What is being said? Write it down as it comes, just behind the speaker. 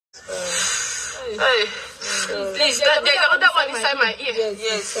Hey, please, there's another one inside my ear.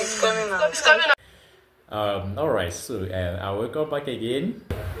 Yes, it's coming out. It's coming out. Alright, so I welcome back again.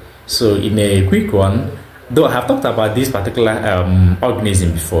 So in a quick one, though I have talked about this particular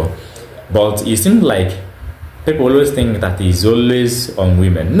organism before, but it seems like people always think that it's always on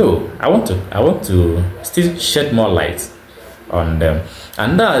women. No, I want to still shed more light on them,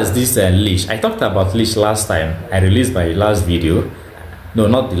 and that is this leash. I talked about leash last time. I released my last video. No,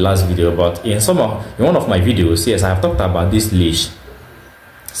 not the last video, but in one of my videos, yes, I have talked about this leash.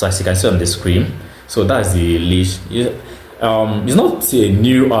 So as you can see on the screen, so that's the leash. It's not a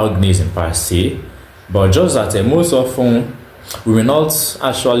new organism per se, but just that most often we will not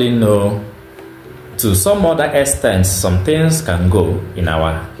actually know. To some other extent, some things can go in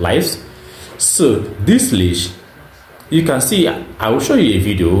our lives. So this leash, you can see, I will show you a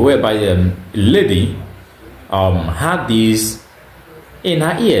video whereby a lady had these in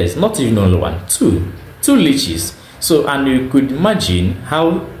her ears, not even only one, two leeches. So, and you could imagine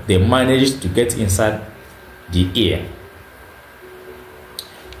how they managed to get inside the ear.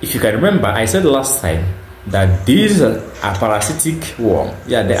 If you can remember, I said last time that these are parasitic worm.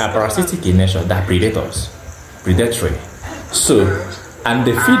 Yeah, they are parasitic in nature. They are predatory. So, and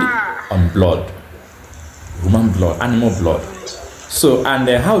they feed on blood, human blood, animal blood. So, and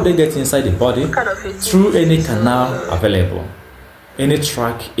how they get inside the body? Through any canal available, any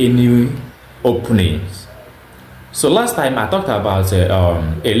track, any openings. So last time I talked about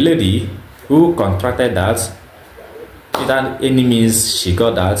a lady who contracted that. Without any means, she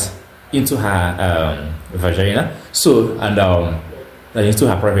got that into her vagina. So, and into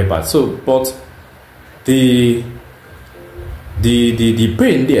her private part. So, but the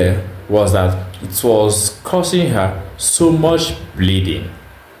pain there was that it was causing her so much bleeding,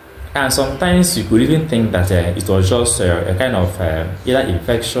 and sometimes you could even think that it was just a kind of either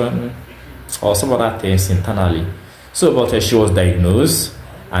infection or some other things internally. So, but she was diagnosed,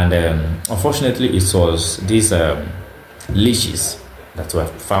 and unfortunately, it was these leeches that were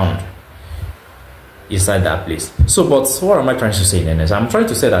found inside that place. So, but what am I trying to say in this? I'm trying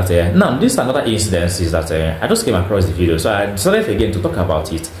to say that now this another incident is that I just came across the video, so I decided again to talk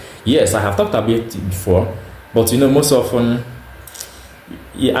about it. Yes, I have talked about it before, but you know, most often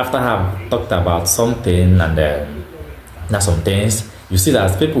after I have talked about something and now some things, you see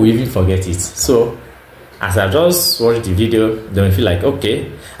that people even forget it. So as I just watched the video, they may feel like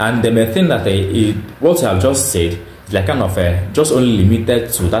okay, and they may think that what I have just said is like kind of just only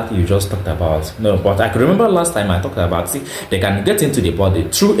limited to that you just talked about. No, but I can remember last time I talked about, see, they can get into the body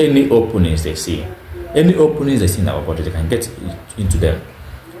through any openings they see. Any openings they see in our body, they can get into them.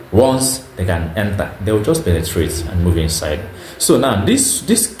 Once they can enter, they will just penetrate and move inside. So now this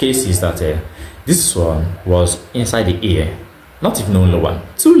case is that this one was inside the ear, not even only one,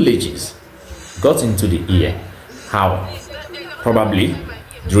 two leeches got into the ear. How? Probably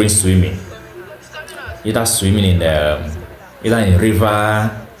during swimming, either swimming in the either in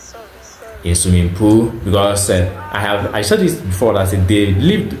river, in swimming pool, because I said this before that they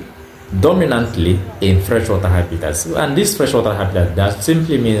lived dominantly in freshwater habitats, and this freshwater habitat, that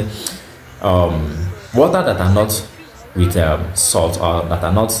simply means water that are not with salt, or that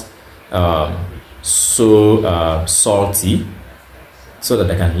are not so salty, so that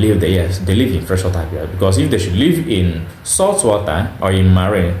they can live there. Yes, they live in freshwater habitat, because if they should live in salt water or in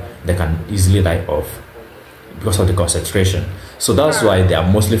marine, they can easily die off because of the concentration. So that's why they are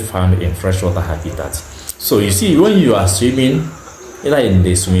mostly found in freshwater habitats. So you see, when you are swimming either in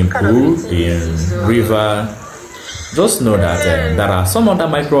the swimming pool, in river, just know that there are some other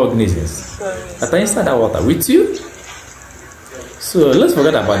microorganisms that are inside that water with you. So let's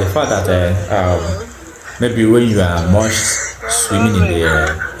forget about the fact that maybe when you are much swimming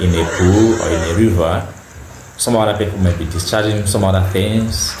in a pool or in a river, some other people may be discharging some other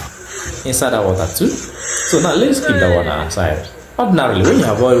things inside that water too. So now let's keep that water aside. Ordinarily,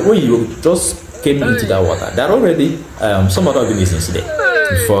 when you just came into that water, there are already some other organisms there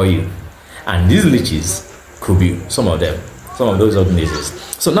before you, and these leeches could be some of them, some of those organisms.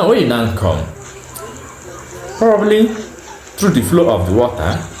 So now when you now come, probably through the flow of the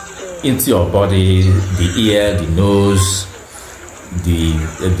water into your body, the ear, the nose,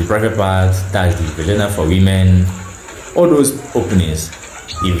 the private part, that's the vagina for women, all those openings,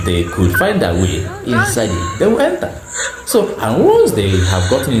 if they could find their way inside it, they will enter. So, and once they have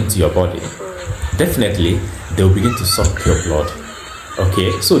gotten into your body, definitely they will begin to suck your blood.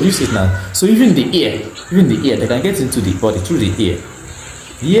 Okay, so this is now, so even the ear, they can get into the body through the ear.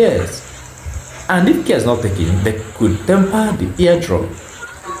 Yes, and if care is not taken, they could temper the eardrum.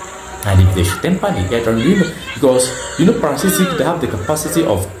 And if they should temper the eardrum, because you know parasitic, they have the capacity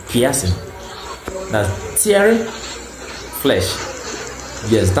of piercing, that's tearing flesh.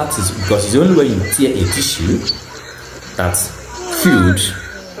 Yes, that is because it's only when you tear a tissue that fluid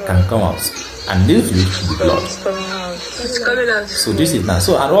can come out, and this fluid is the blood. It's coming out. So this is now.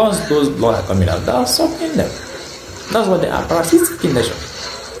 So and once those blood are coming out, they are sucking them. That's what they are, parasitic in nature.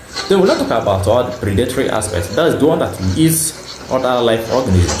 Then we'll not talk about all the predatory aspects. That's the one that eats other life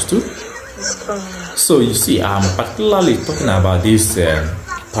organisms too. So you see, I'm particularly talking about these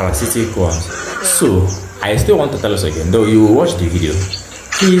parasitic ones. So I still want to tell us again, though you watch the video,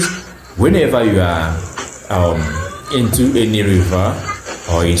 please, whenever you are into any river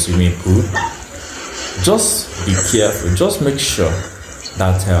or a swimming pool, just be careful. Just make sure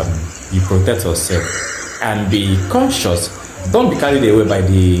that you protect yourself and be conscious. Don't be carried away by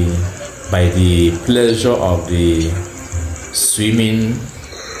the pleasure of the swimming.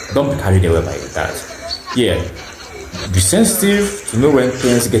 Don't be carried away by that. Yeah, be sensitive to know when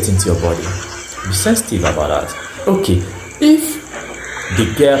things get into your body. Be sensitive about that. Okay, if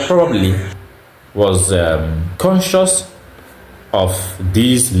the girl probably was conscious of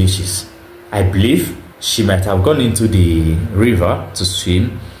these leeches, I believe she might have gone into the river to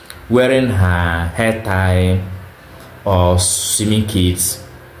swim wearing her hair tie or swimming kits,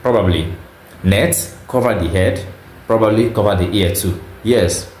 probably net, cover the head, probably cover the ear too.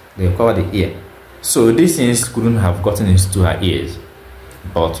 Yes, they cover the ear. So these things couldn't have gotten into her ears,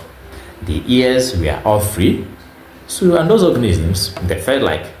 but the ears were all free. So, and those organisms, they felt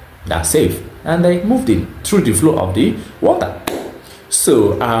like they're safe and they moved in through the flow of the water.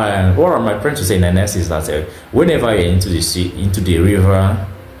 So what am I trying to say in the next is that whenever you're into the sea, into the river,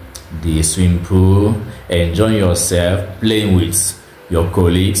 the swimming pool, enjoying yourself, playing with your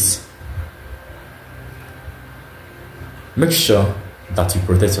colleagues, make sure that you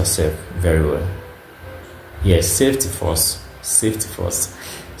protect yourself very well. Yes, safety first. Safety first.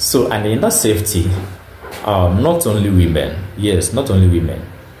 So, and in that safety, not only women, yes, not only women,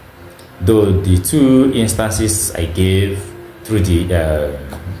 though the two instances I gave through the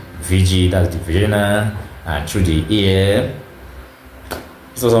VG, that's the vagina, and through the ear,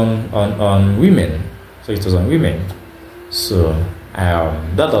 it was on women. So it was on women. So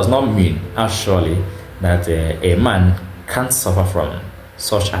that does not mean actually that a man can't suffer from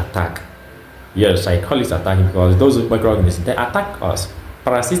such attack. Yes, I call it attack because those microorganisms, they attack us.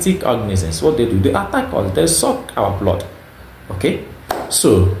 Parasitic organisms, what they do, they attack us, they suck our blood. Okay,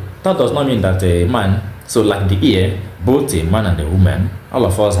 so that does not mean that a man, so like the ear, both a man and a woman, all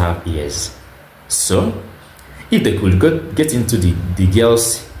of us have ears. So if they could get into the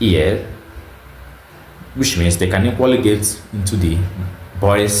girl's ear, which means they can equally get into the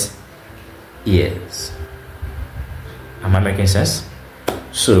boy's ears. Am I making sense?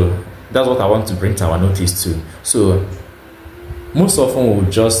 So that's what I want to bring to our notice too. So most often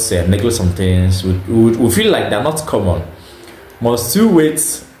we'll just neglect some things. We feel like they're not common. Must you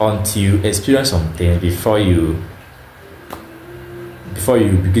wait until you experience something before you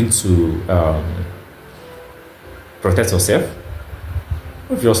begin to protect yourself?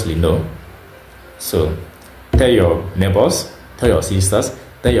 Obviously no. So tell your neighbors, tell your sisters,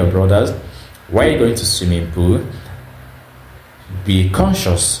 tell your brothers, why are you going to swimming pool? Be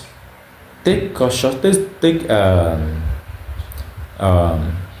conscious. Take caution. Take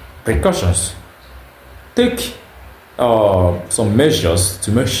precautions. Take some measures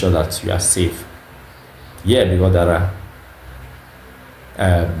to make sure that you are safe. Yeah, because there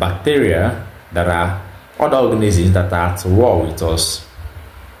are bacteria, there are other organisms that are at war with us,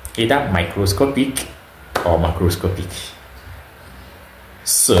 either microscopic or macroscopic.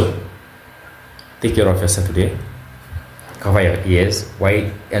 So take care of yourself today. Cover your ears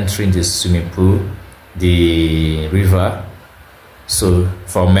while entering the swimming pool, the river. So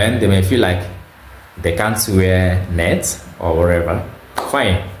for men, they may feel like they can't wear nets or whatever.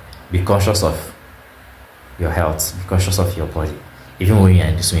 Fine. Be conscious of your health. Be conscious of your body. Even when you're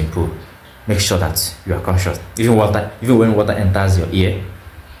in the swimming pool, make sure that you are conscious. Even when water enters your ear,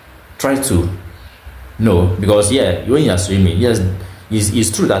 try to know, because yeah, when you are swimming, yes,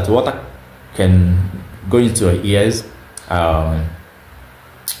 it's true that water can go into your ears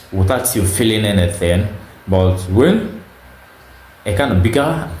without you feeling anything. But when a kind of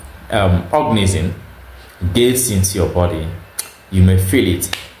bigger organism gets into your body, you may feel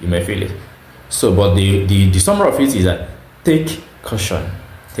it. You may feel it. So, but the summary of it is that take caution.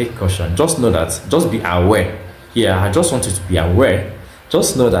 Take caution. Just know that. Just be aware. Yeah, I just want you to be aware.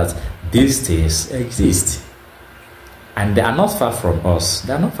 Just know that these things exist, and they are not far from us.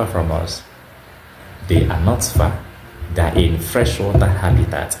 They are not far from us. They are not far. They are in freshwater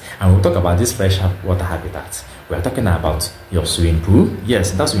habitat, and we'll talk about this freshwater habitat We are talking about your swimming pool.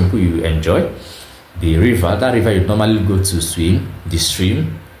 Yes, that swimming pool you enjoy. The river, that river you normally go to swim, the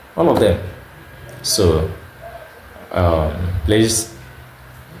stream, all of them. So please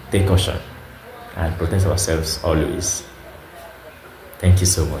take caution and protect ourselves always. Thank you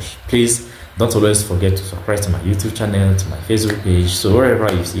so much. Please don't always forget to subscribe to my YouTube channel, to my Facebook page, so wherever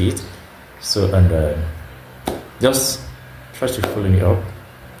you see it. So, and just try to follow me up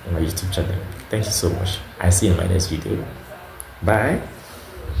on my YouTube channel. Thank you so much. I see you in my next video. Bye.